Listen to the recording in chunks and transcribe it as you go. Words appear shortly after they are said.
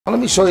Let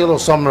me show you a little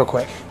something real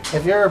quick.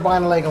 If you're ever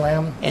buying a leg of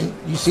lamb and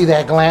you see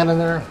that gland in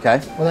there,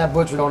 okay, well, that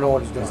butcher don't know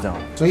what he's doing.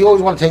 So you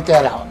always want to take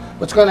that out.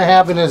 What's going to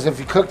happen is if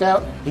you cook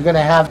that, you're going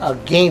to have a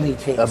gamey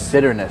taste. A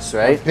bitterness,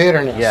 right? A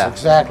bitterness, yeah.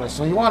 Exactly.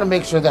 So you want to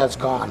make sure that's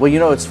gone. Well, you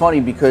know, it's funny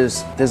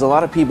because there's a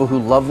lot of people who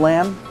love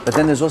lamb, but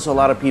then there's also a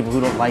lot of people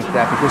who don't like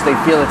that because they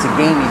feel it's a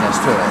gaminess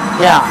to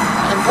it. Yeah,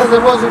 and because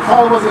it wasn't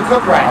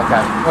cooked right.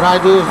 Okay. What I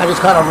do is I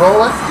just kind of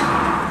roll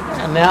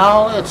it, and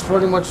now it's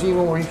pretty much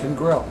even where you can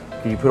grill.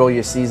 Can you put all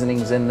your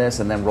seasonings in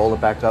this and then roll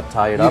it back up,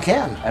 tie it up? You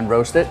can. And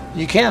roast it?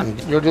 You can.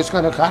 You're just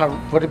going to kind of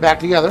put it back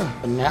together.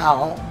 And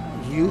now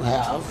you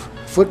have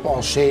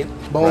football-shaped,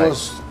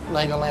 boneless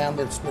leg of lamb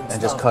that's been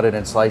And just cut it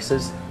in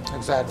slices?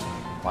 Exactly.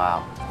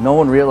 Wow. No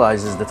one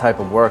realizes the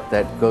type of work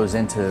that goes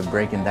into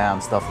breaking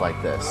down stuff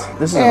like this.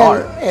 This is an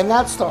art. And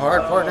that's the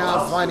hard part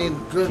now, finding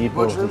good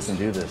people butchers. Who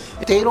can do this.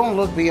 They don't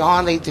look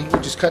beyond, they think you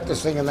just cut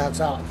this thing and that's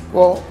out.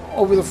 Well,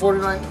 over the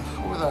 39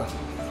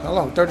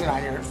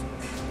 years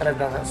that I've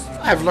done this,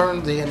 I've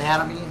learned the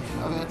anatomy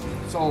of it.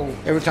 So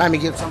every time you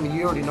get something,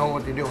 you already know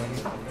what you're doing.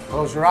 You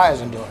close your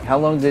eyes and do it. How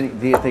long do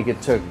you think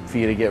it took for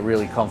you to get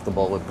really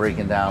comfortable with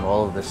breaking down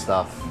all of this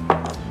stuff?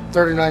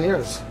 39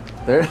 years.